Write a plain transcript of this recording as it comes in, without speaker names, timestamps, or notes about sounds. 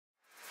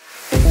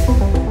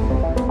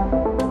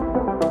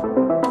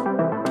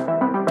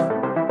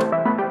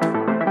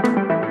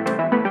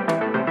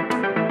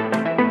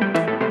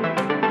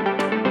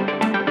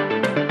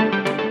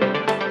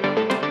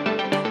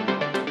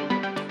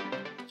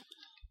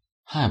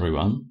Hi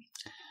everyone,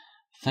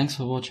 thanks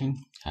for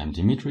watching. I'm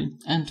Dimitri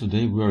and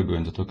today we are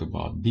going to talk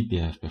about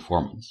BPF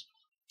performance.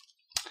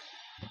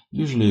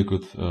 Usually you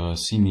could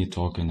see me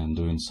talking and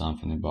doing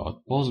something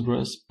about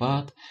Postgres,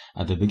 but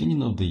at the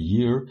beginning of the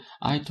year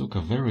I took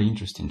a very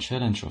interesting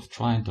challenge of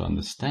trying to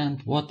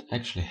understand what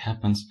actually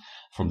happens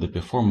from the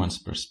performance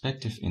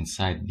perspective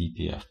inside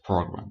BPF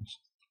programs.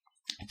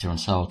 It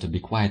turns out to be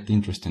quite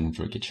interesting and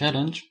tricky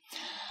challenge,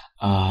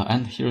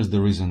 and here's the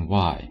reason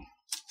why.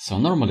 So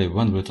normally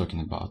when we're talking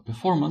about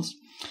performance,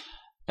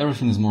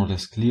 everything is more or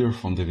less clear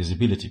from the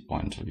visibility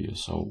point of view.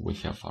 So we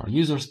have our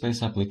user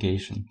space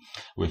application,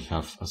 we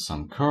have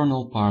some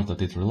kernel part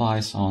that it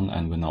relies on,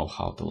 and we know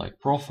how to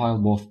profile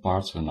both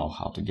parts, we know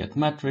how to get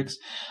metrics,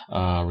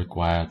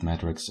 required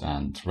metrics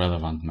and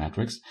relevant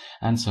metrics,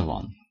 and so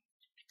on.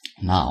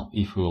 Now,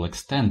 if we will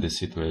extend this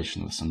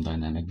situation with some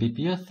dynamic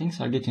BPF,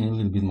 things are getting a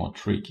little bit more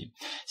tricky.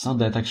 It's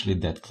not actually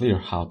that clear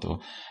how to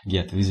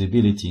get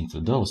visibility into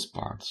those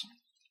parts.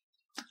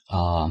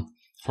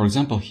 For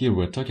example, here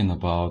we're talking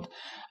about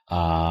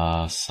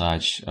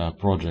such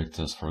projects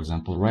as, for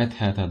example, Red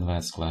Hat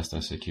Advanced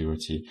Cluster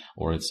Security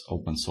or its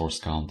open source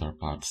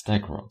counterpart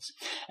RHACS.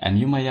 And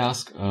you may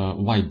ask,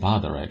 why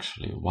bother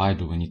actually? Why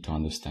do we need to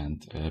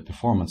understand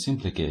performance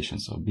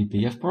implications of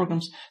BPF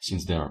programs,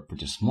 since they are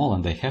pretty small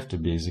and they have to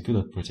be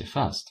executed pretty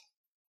fast?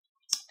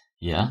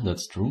 Yeah,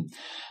 that's true.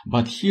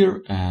 But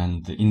here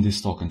and in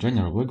this talk in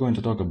general, we're going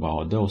to talk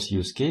about those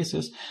use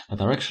cases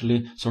that are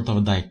actually sort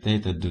of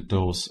dictated to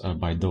those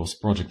by those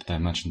projects that I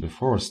mentioned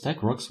before,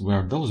 RHACS,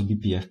 where those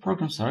BPF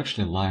programs are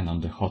actually lying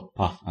on the hot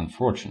path,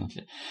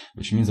 unfortunately,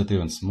 which means that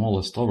even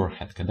smallest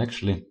overhead can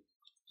actually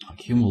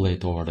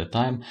accumulate over the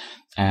time,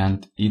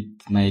 and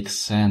it makes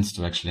sense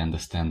to actually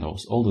understand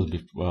all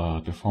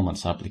those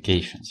performance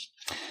applications.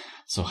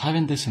 So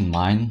having this in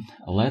mind,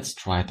 let's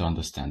try to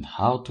understand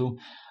how to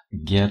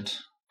get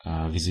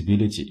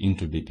visibility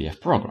into BPF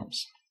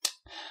programs.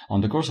 On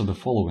the course of the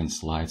following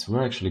slides,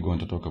 we're actually going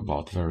to talk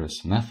about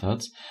various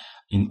methods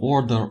in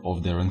order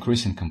of their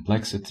increasing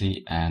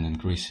complexity and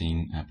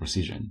increasing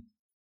precision.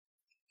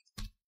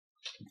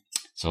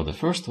 So the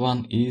first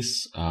one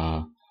is,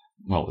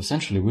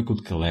 essentially we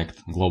could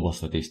collect global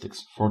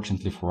statistics.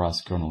 Fortunately for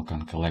us, kernel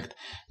can collect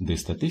these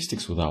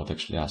statistics without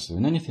actually us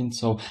doing anything,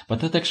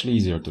 but that's actually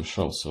easier to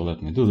show, so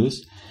let me do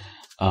this.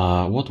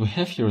 What we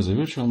have here is a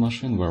virtual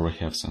machine where we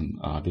have some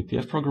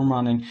BPF program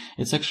running.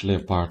 It's actually a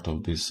part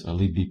of this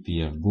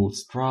eBPF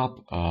bootstrap,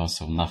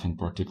 so nothing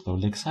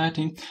particularly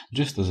exciting,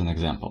 just as an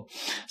example.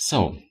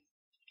 So,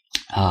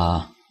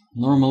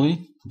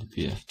 normally,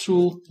 BPF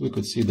tool, we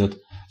could see that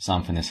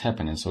something is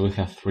happening. So we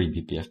have 3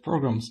 BPF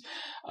programs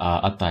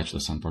attached to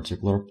some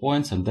particular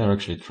points, and they're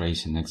actually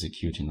tracing,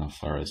 executing of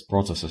various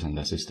processes in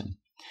the system.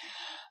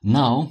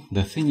 Now,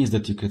 the thing is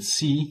that you could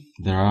see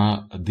there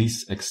are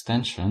these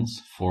extensions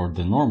for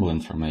the normal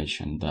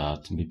information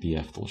that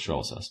BPF tool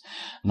shows us.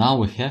 Now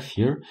we have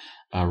here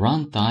a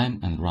run time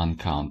and run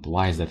count.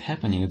 Why is that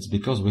happening? It's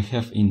because we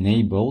have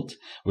enabled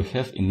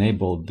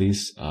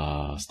this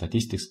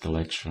statistics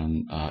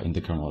collection in the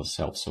kernel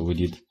itself. So we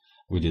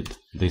did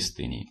this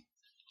thingy.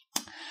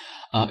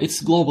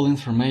 It's global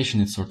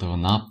information, it's sort of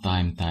an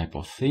uptime type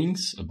of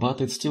things,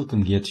 but it still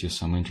can get you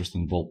some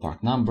interesting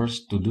ballpark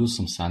numbers to do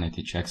some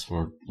sanity checks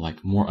for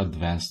more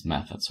advanced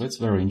methods. So it's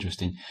a very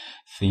interesting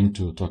thing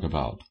to talk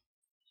about.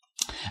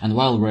 And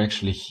while we're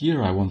actually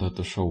here, I wanted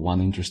to show one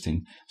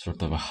interesting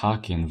sort of a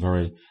hack and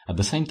at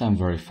the same time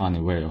very funny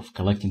way of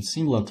collecting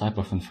similar type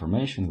of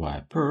information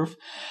via perf.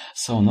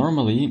 So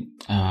normally,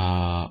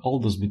 all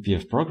those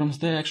BPF programs,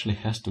 they actually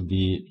has to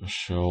be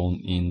shown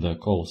in the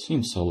call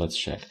sim. So let's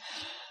check.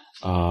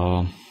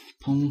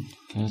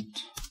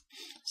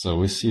 So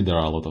we see there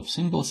are a lot of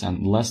symbols,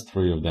 and last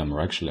 3 of them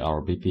are actually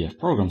our BPF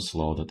programs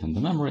loaded in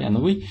the memory, and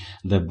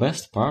the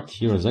best part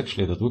here is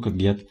actually that we could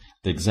get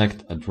the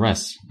exact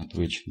address at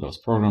which those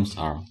programs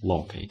are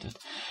located,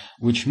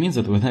 which means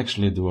that we can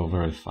actually do a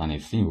very funny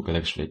thing. We could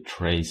actually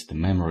trace the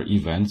memory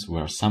events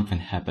where something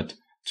hit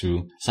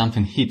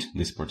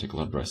this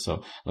particular address.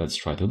 So let's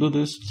try to do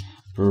this.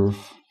 Perf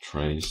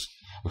trace.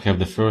 We have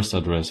the first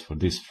address for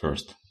this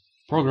first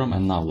program,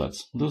 and now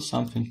let's do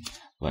something.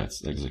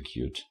 Let's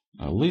execute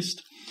a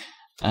list,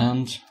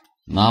 and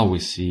now we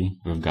see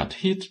we've got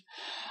hit,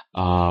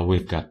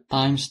 we've got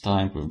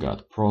timestamp, we've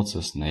got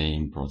process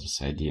name, process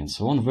ID, and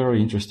so on.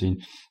 Very interesting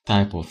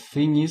type of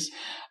thingies.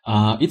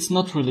 It's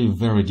not really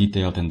very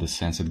detailed in the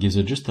sense it gives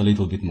you just a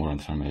little bit more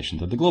information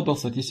than the global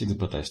statistics,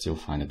 but I still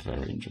find it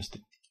very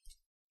interesting.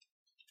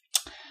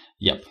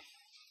 Yep.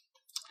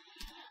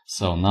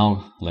 So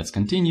now let's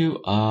continue.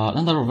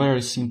 Another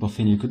very simple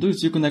thing you could do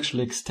is you can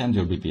actually extend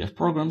your BPF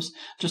programs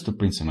just to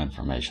print some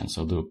information.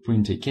 So do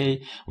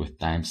printk with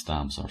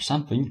timestamps or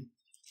something,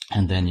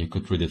 and then you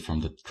could read it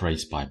from the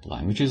trace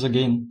pipeline, which is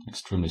again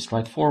extremely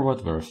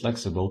straightforward, very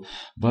flexible,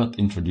 but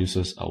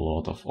introduces a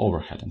lot of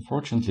overhead,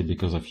 unfortunately,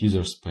 because of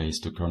user space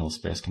to kernel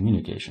space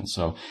communication.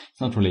 So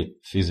it's not really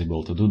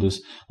feasible to do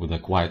this with a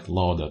quite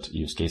loaded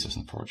use cases,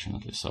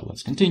 unfortunately. So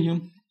let's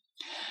continue.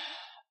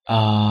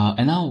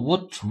 And now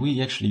what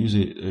we actually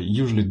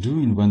usually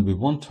do when we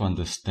want to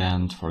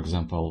understand, for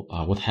example,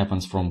 what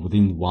happens from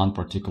within one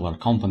particular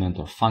component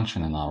or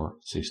function in our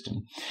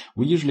system.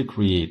 We usually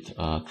create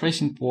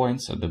tracing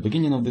points at the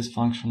beginning of this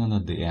function and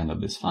at the end of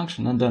this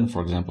function, and then,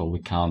 for example, we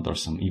counter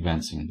some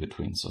events in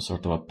between, so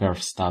sort of a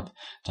perf stat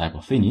type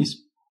of thingies.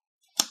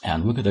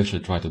 And we could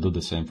actually try to do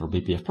the same for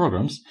BPF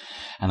programs.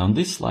 And on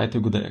this slide,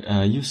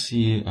 you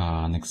see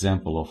an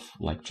example of,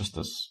 like, just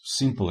a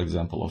simple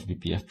example of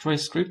BPF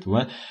trace script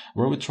where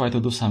we try to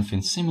do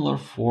something similar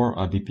for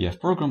a BPF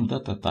program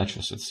that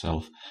attaches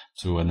itself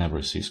to an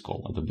every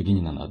syscall at the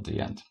beginning and at the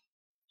end.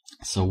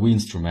 So we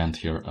instrument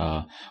here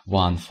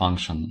one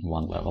function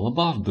one level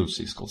above, do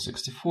syscall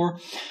 64.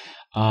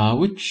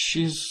 Which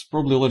is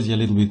probably already a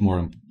little bit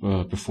more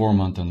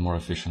performant and more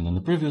efficient than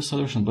the previous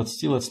solution, but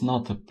still it's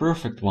not a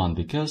perfect one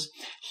because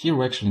here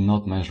we're actually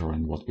not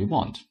measuring what we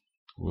want.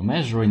 We're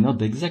measuring not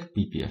the exact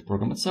BPF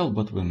program itself,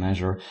 but we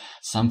measure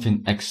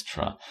something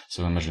extra.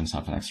 So we're measuring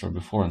something extra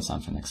before and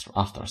something extra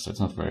after. So it's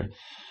not very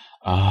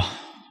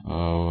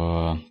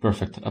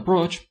perfect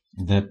approach.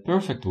 The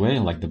perfect way,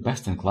 like the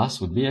best in class,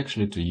 would be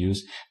actually to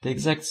use the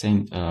exact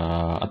same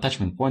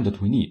attachment point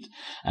that we need.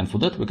 And for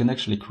that, we can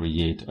actually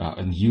create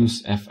and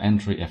use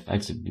fentry,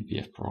 fexit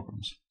BPF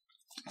programs.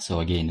 So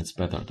again, it's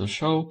better to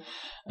show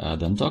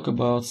than talk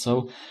about.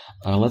 So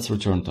let's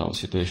return to our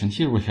situation.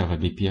 Here we have a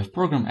BPF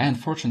program, and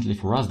fortunately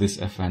for us, this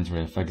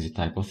fentry, fexit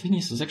type of thing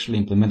is actually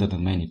implemented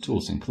in many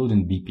tools,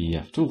 including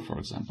BPF tool, for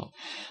example.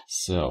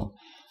 So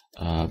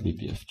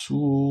BPF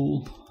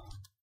tool,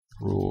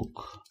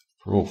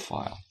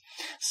 profile.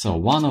 So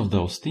one of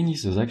those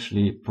thingies is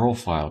actually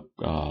profile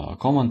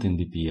command in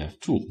BPF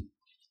tool.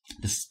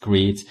 This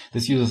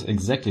uses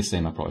exactly the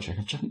same approach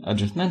I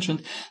just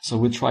mentioned. So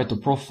we try to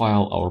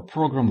profile our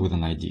program with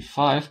an ID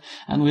 5,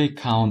 and we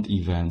count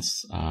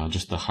events,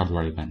 just the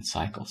hardware event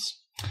cycles.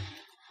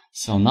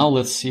 So now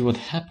let's see what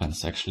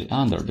happens actually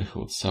under the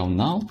hood. So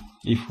now,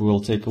 if we will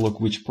take a look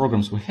which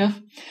programs we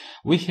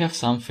have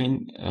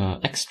something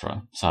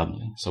extra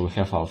suddenly. So we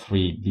have our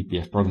 3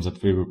 BPF programs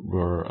that we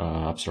were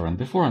observing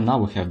before, and now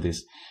we have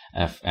this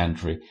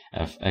fentry,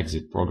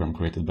 fexit program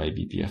created by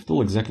BPF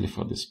tool exactly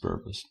for this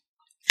purpose.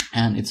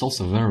 And it's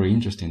also very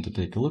interesting to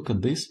take a look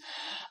at this.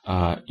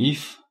 How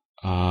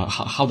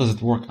does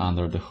it work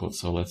under the hood?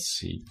 So let's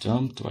see.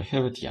 Dump, do I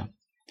have it? Yeah.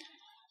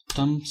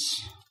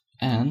 Dumps,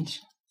 and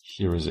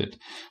here is it.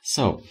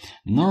 So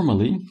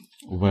normally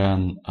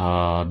when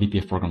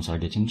BPF programs are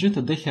getting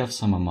jittered, they have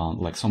some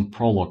amount, like some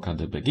prologue at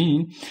the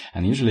beginning,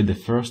 and usually the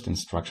first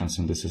instructions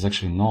in this is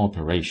actually no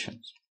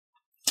operations.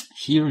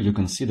 Here you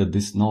can see that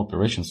this no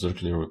operation is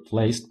actually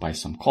replaced by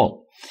some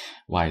call.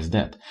 Why is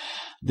that?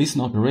 This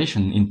no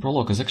operation in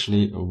prologue is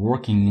actually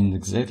working in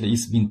exactly,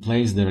 it's been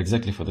placed there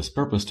exactly for this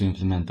purpose to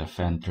implement a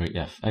fentry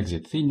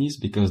fexit thingies,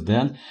 because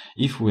then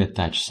if we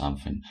attach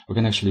something, we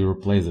can actually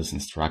replace these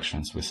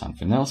instructions with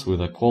something else,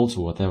 with a call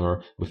to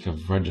whatever we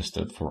have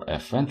registered for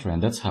fentry,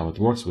 and that's how it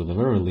works with a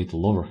very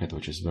little overhead,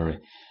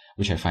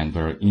 which I find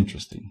very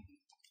interesting.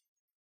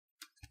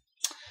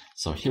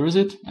 So here is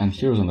it, and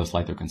here's on the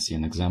slide you can see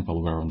an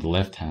example where on the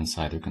left hand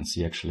side you can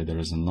see actually there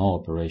is a no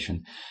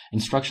operation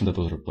instruction that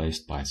was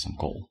replaced by some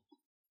call.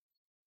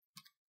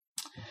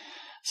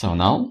 So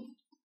now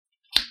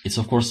it's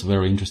of course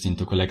very interesting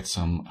to collect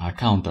some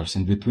counters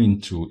in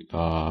between two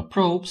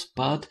probes,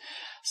 but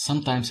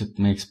sometimes it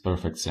makes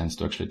perfect sense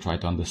to actually try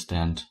to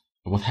understand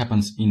what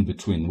happens in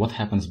between, what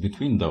happens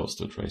between those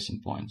two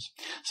tracing points.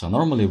 So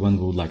normally when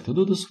we would like to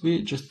do this,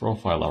 we just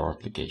profile our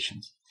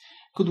applications.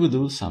 Could we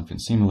do something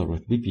similar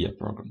with BPF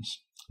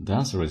programs? The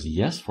answer is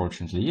yes,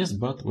 fortunately yes,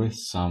 but with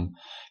some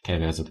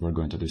caveats that we're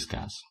going to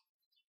discuss.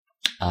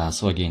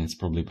 So again, it's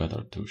probably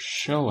better to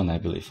show, and I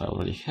believe I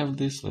already have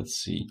this. Let's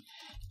see,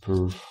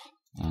 perf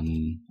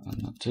and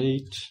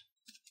annotate.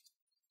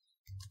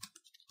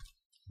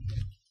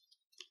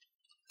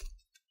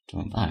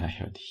 I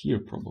have it here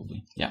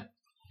probably, yeah.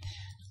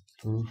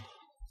 Perf,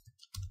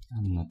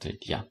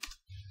 annotate, yeah.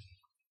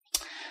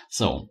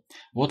 So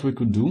what we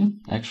could do,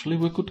 actually,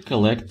 we could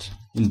collect,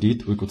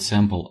 indeed, we could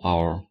sample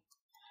our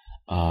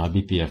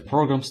BPF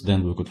programs,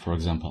 then we could, for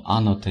example,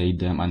 annotate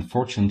them.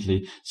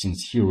 Unfortunately,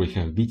 since here we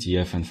have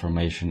BTF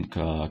information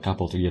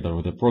coupled together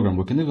with the program,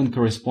 we can even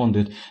correspond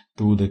it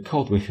to the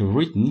code we have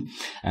written.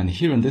 And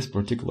here in this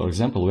particular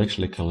example, we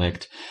actually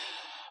collect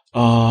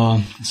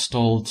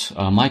stalled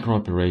micro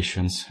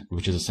operations,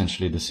 which is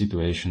essentially the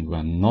situation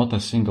when not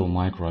a single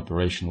micro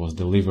operation was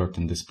delivered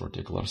in this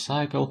particular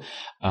cycle.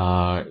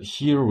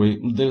 Here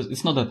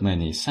it's not that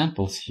many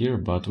samples here,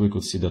 but we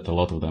could see that a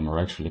lot of them are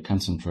actually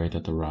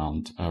concentrated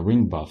around a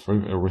ring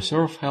buffer, a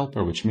reserve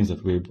helper, which means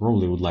that we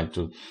probably would like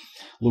to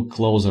look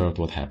closer at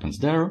what happens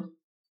there.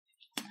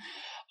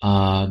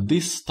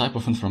 This type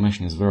of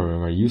information is very,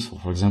 very useful.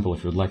 For example,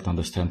 if you'd like to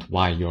understand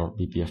why your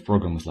BPF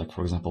program is, like,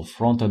 for example,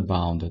 front-end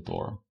bounded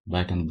or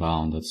back-end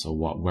bounded, so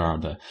where are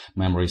the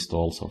memory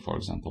stalls, or for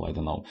example, I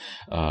don't know,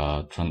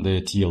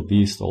 the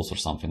TLB stalls or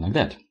something like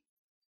that.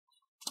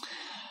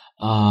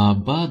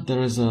 But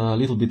there is a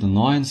little bit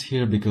annoyance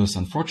here because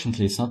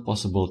unfortunately it's not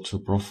possible to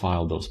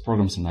profile those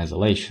programs in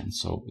isolation.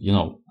 So,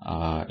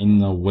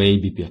 in a way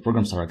BPF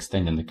programs are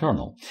extending the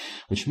kernel,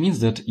 which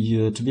means that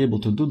to be able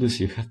to do this,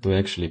 you have to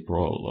actually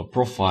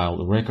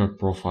profile, record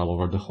profile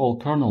over the whole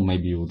kernel.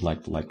 Maybe you would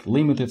like to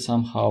limit it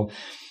somehow,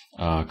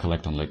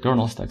 collect only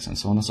kernel stacks and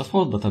so on and so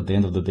forth, but at the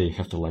end of the day you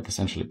have to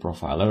essentially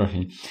profile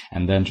everything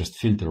and then just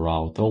filter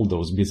out all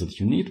those bits that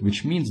you need,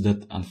 which means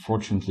that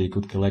unfortunately you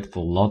could collect a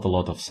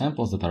lot of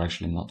samples that are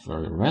actually not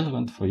very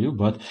relevant for you,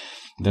 but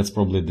that's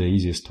probably the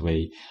easiest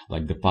way,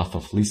 like the path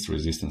of least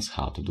resistance,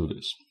 how to do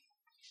this.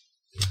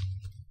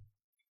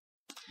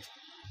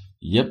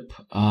 Yep,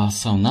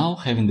 so now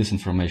having this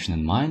information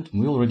in mind,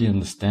 we already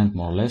understand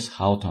more or less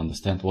how to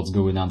understand what's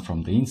going on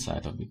from the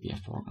inside of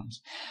BPF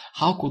programs.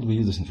 How could we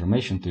use this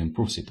information to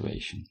improve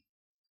situation?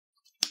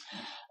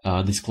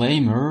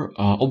 Disclaimer,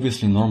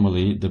 obviously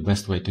normally the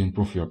best way to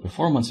improve your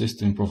performance is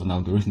to improve an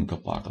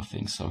algorithmical part of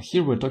things. So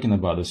here we're talking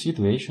about the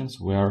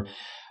situations where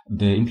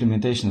the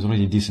implementation is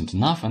already decent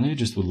enough and you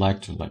just would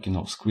like to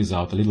squeeze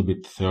out a little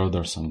bit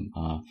further some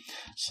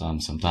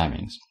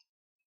timings.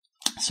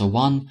 So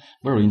one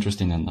very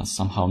interesting and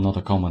somehow not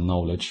a common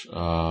knowledge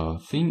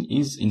thing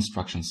is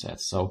instruction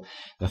sets. So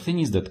the thing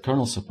is that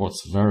kernel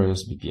supports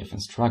various BPF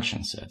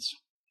instruction sets,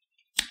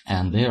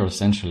 and they are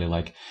essentially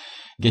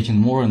getting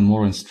more and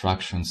more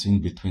instructions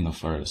in between of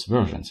various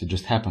versions. It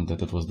just happened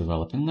that it was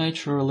developing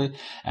naturally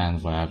and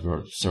via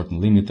certain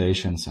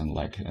limitations and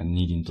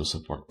needing to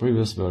support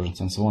previous versions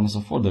and so on and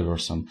so forth. There were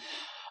some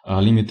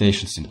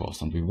limitations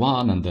imposed on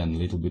V1, and then a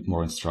little bit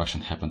more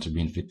instruction happened to be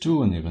in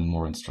V2, and even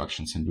more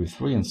instructions in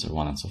V3, and so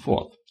on and so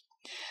forth.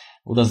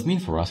 What does it mean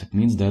for us? It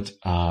means that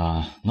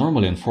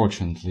normally,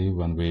 unfortunately,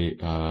 when we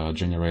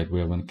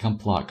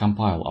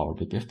compile our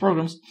BPF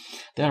programs,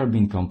 they are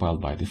being compiled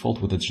by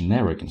default with a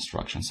generic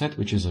instruction set,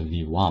 which is a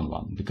V1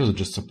 one, because it's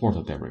just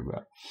supported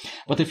everywhere.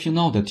 But if you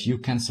know that you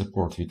can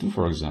support V2,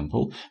 for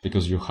example,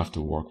 because you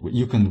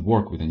can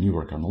work with the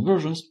newer kernel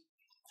versions,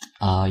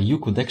 you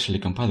could actually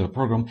compile your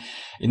program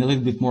in a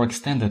little bit more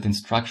extended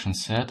instruction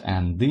set,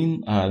 and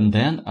then at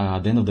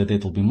the end of the day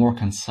it will be more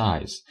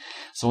concise.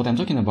 So what I'm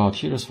talking about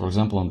here is, for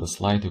example, on the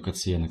slide you could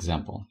see an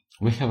example.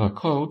 We have a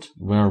code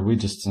where we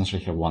just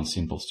essentially have one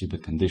simple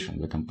stupid condition.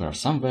 We compare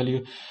some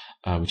value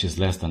which is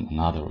less than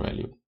another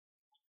value.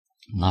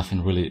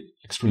 Nothing really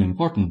extremely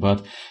important,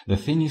 but the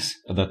thing is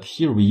that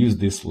here we use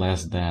this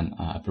less than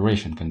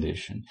operation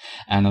condition.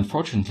 And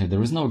unfortunately,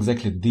 there is no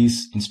exactly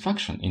this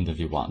instruction in the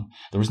V1.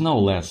 There is no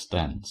less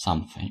than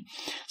something.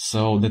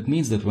 So that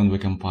means that when we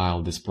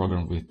compile this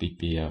program with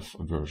BPF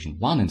version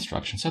 1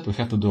 instruction set, we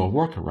have to do a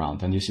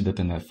workaround. And you see that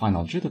in the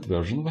final JIT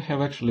version, we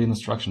have actually an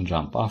instruction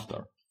jump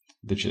after,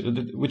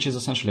 which is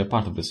essentially a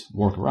part of this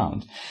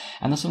workaround.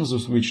 And as soon as we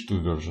switch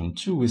to version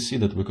 2, we see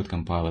that we could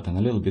compile it in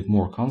a little bit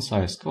more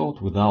concise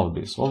code without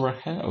this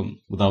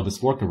without this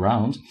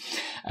workaround,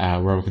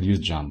 where we could use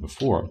jump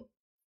before,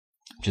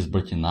 which is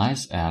pretty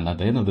nice. And at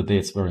the end of the day,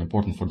 it's very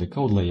important for the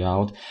code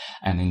layout,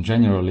 and in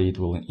generally it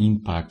will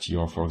impact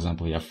your, for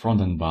example, you have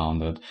front-end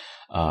bound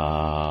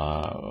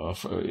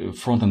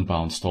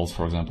stalls,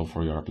 for example,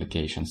 for your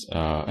applications,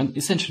 and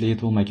essentially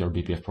it will make your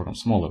BPF program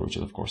smaller, which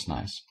is of course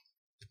nice.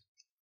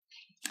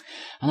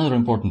 Another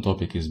important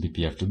topic is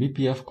BPF to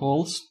BPF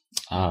calls.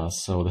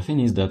 So the thing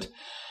is that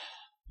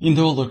in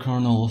the older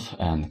kernel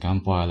and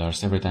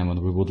compilers, every time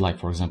when we would like,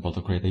 for example,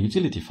 to create a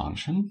utility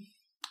function,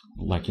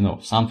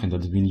 something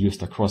that's been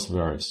used across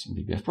various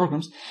BPF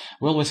programs,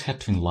 we always had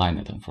to inline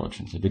it,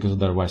 unfortunately, because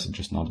otherwise it's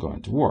just not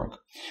going to work.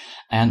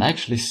 And I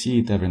actually see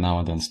it every now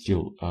and then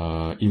still,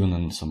 even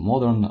in some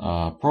modern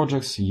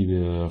projects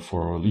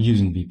for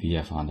using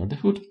BPF under the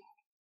hood.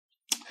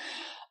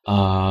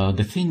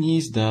 The thing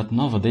is that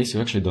nowadays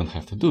you actually don't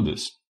have to do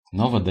this.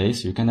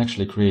 Nowadays you can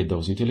actually create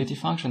those utility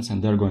functions,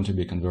 and they're going to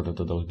be converted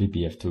to those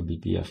BPF to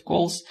BPF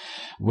calls,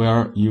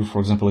 where you, for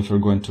example, if you're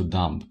going to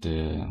dump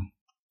the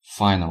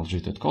final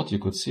JIT code, you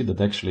could see that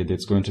actually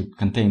it's going to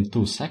contain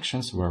two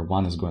sections where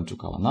one is going to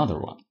call another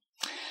one.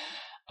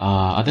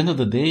 At the end of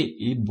the day,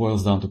 it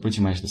boils down to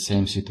pretty much the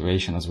same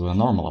situation as with a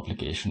normal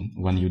application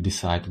when you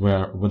decide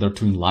whether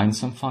to inline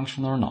some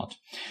function or not.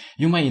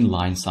 You may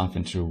inline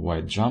something to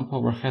avoid jump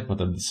overhead,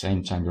 but at the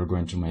same time you're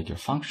going to make your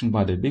function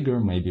body bigger.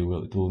 Maybe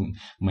it will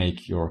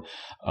make your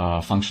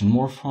function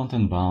more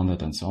front-end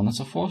bounded and so on and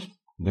so forth.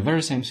 The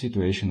very same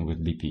situation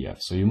with BPF.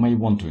 So you may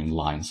want to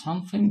inline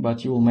something,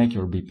 but you will make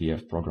your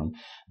BPF program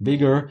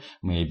bigger.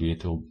 Maybe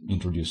it will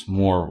introduce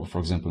more, for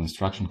example,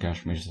 instruction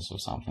cache misses or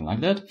something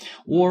like that.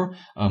 Or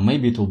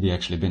maybe it will be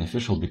actually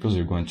beneficial because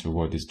you're going to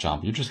avoid this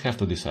jump. You just have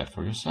to decide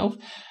for yourself.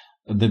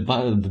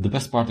 The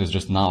best part is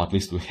just now, at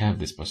least we have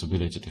this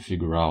possibility to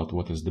figure out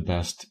what is the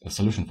best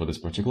solution for this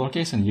particular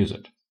case and use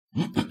it.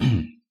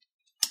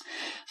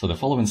 So the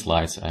following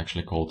slides are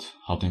actually called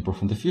How to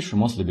Improve in the Future,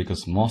 mostly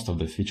because most of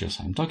the features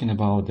I'm talking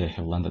about, they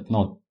have landed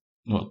not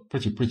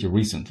pretty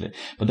recently,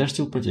 but they're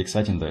still pretty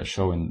exciting. They're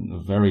showing a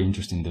very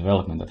interesting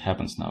development that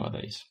happens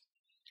nowadays.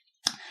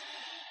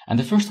 And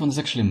the first one is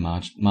actually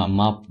map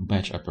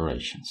batch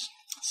operations.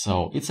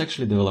 So it's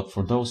actually developed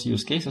for those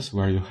use cases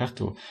where you have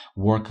to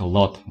work a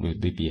lot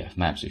with BPF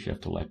maps. You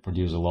have to like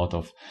produce a lot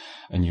of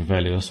new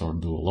values or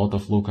do a lot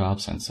of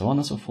lookups and so on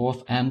and so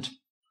forth. And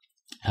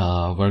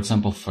for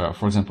example,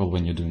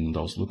 when you're doing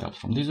those lookups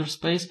from the user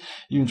space,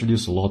 you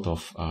introduce a lot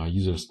of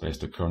user space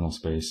to kernel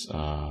space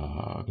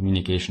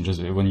communication.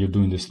 Just when you're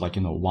doing this, like,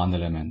 one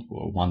element,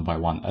 one by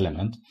one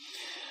element,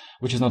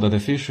 which is not that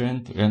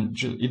efficient, and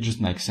it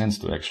just makes sense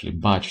to actually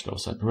batch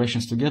those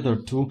operations together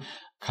to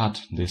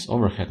cut this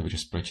overhead, which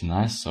is pretty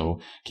nice.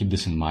 So keep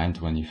this in mind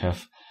when you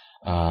have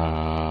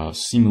a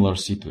similar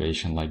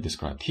situation like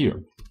described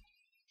here.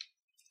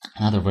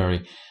 Another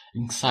very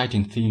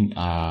exciting thing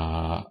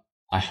I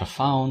have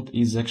found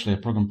is actually a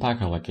program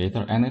pack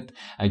allocator, and it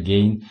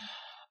again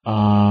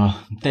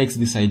takes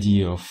this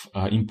idea of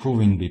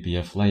improving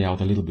BPF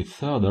layout a little bit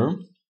further.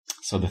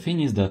 So the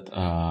thing is that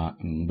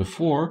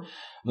before,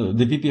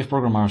 the BPF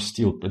programs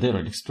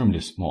they're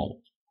extremely small.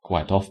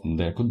 Quite often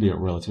they could be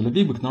relatively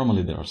big, but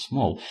normally they are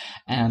small.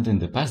 And in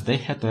the past, they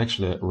had to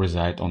actually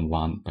reside on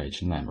one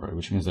page in memory,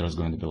 which means there's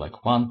going to be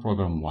like one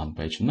program, one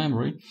page in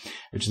memory,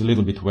 which is a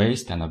little bit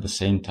waste. And at the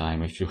same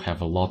time, if you have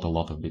a lot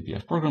of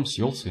BPF programs,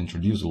 you also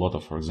introduce a lot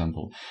of, for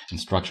example,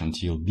 instruction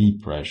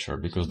TLB pressure,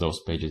 because those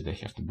pages, they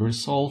have to be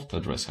resolved,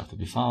 address have to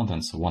be found,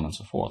 and so on and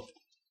so forth,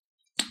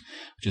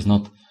 which is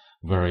not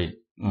very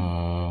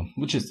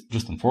which is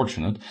just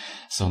unfortunate.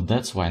 So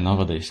that's why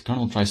nowadays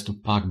kernel tries to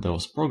pack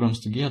those programs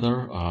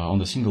together on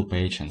the single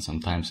page, and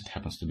sometimes it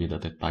happens to be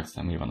that it packs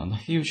them even on a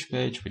huge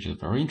page, which is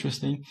very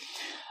interesting.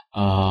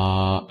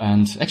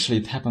 And actually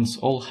it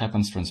all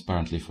happens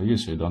transparently for you,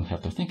 so you don't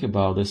have to think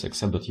about this,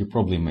 except that you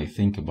probably may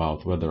think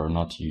about whether or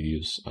not you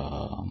use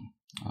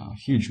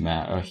huge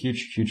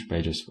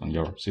pages on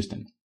your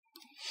system.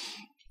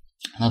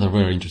 Another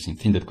very interesting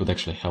thing that could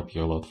actually help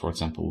you a lot, for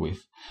example,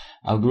 with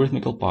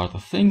algorithmical part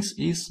of things,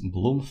 is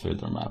Bloom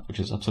filter map, which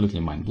is absolutely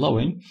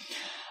mind-blowing.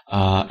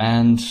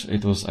 And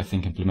it was, I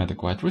think, implemented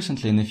quite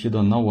recently. And if you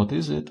don't know what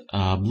is it,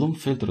 Bloom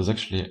filter is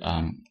actually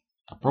a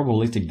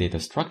probabilistic data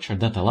structure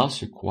that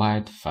allows you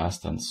quite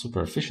fast and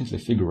super efficiently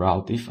figure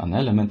out if an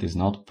element is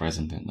not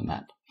present in the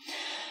map.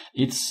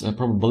 It's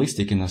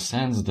probabilistic in a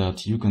sense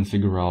that you can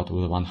figure out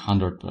with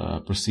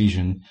 100%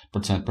 precision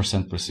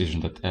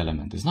that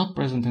element is not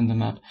present in the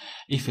map.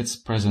 If it's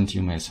present,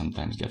 you may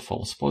sometimes get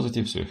false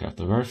positive, so you have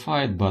to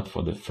verify it. But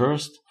for the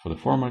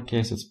former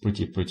case, it's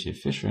pretty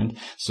efficient.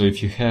 So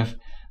if you have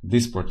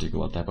this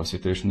particular type of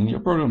situation in your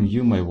program,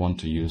 you may want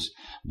to use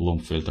Bloom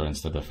filter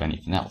instead of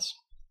anything else.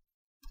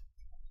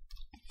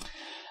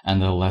 And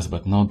the last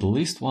but not the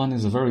least one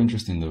is a very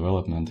interesting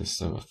development,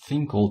 is a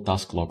thing called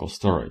task local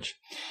storage.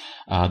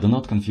 Do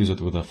not confuse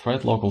it with a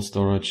thread local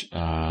storage.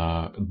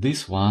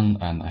 This one,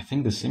 and I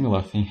think the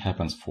similar thing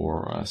happens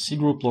for C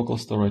group local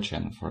storage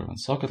and for even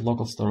socket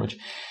local storage.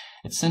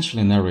 It's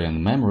essentially an area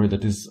in memory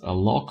that is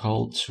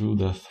local to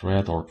the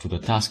thread or to the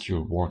task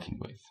you're working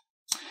with.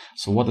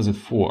 So what is it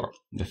for?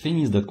 The thing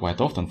is that quite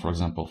often, for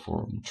example,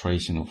 for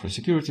tracing or for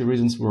security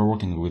reasons, we're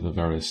working with the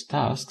various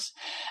tasks,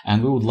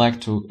 and we would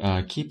like to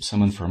keep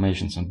some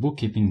information, some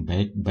bookkeeping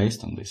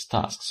based on these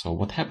tasks. So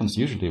what happens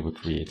usually, we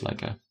create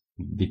like a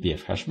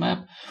BPF hash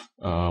map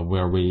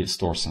where we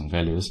store some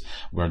values,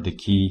 where the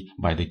key,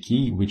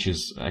 which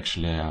is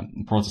actually a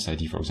process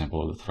ID, for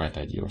example, or the thread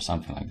ID or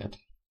something like that.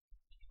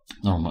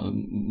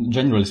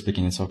 Generally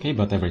speaking, it's okay,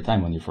 but every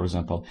time when you, for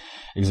example,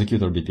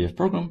 execute a BPF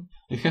program,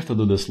 you have to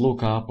do this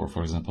lookup or,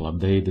 for example,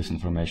 update this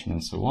information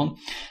and so on,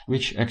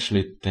 which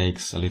actually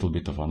takes a little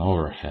bit of an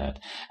overhead.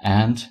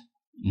 And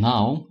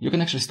now you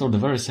can actually store the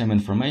very same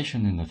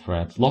information in the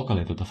thread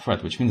locally to the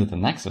thread, which means that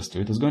an access to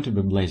it is going to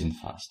be blazing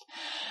fast.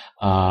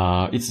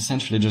 It's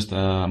essentially just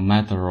a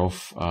matter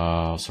of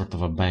sort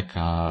of a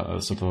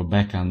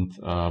backend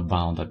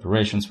bound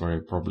operations, where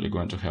you're probably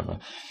going to have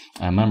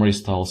a memory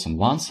stalls on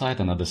one side,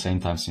 and at the same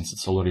time, since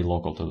it's already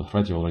local to the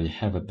thread, you already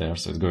have it there,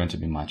 so it's going to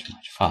be much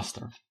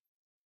faster.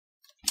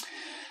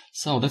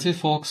 So that's it,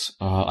 folks.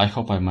 I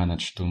hope I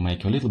managed to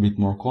make you a little bit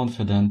more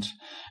confident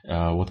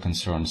what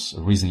concerns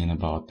reasoning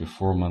about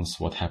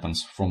performance, what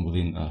happens from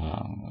within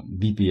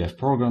BPF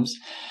programs,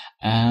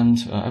 and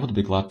I would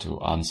be glad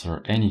to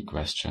answer any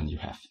question you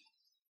have.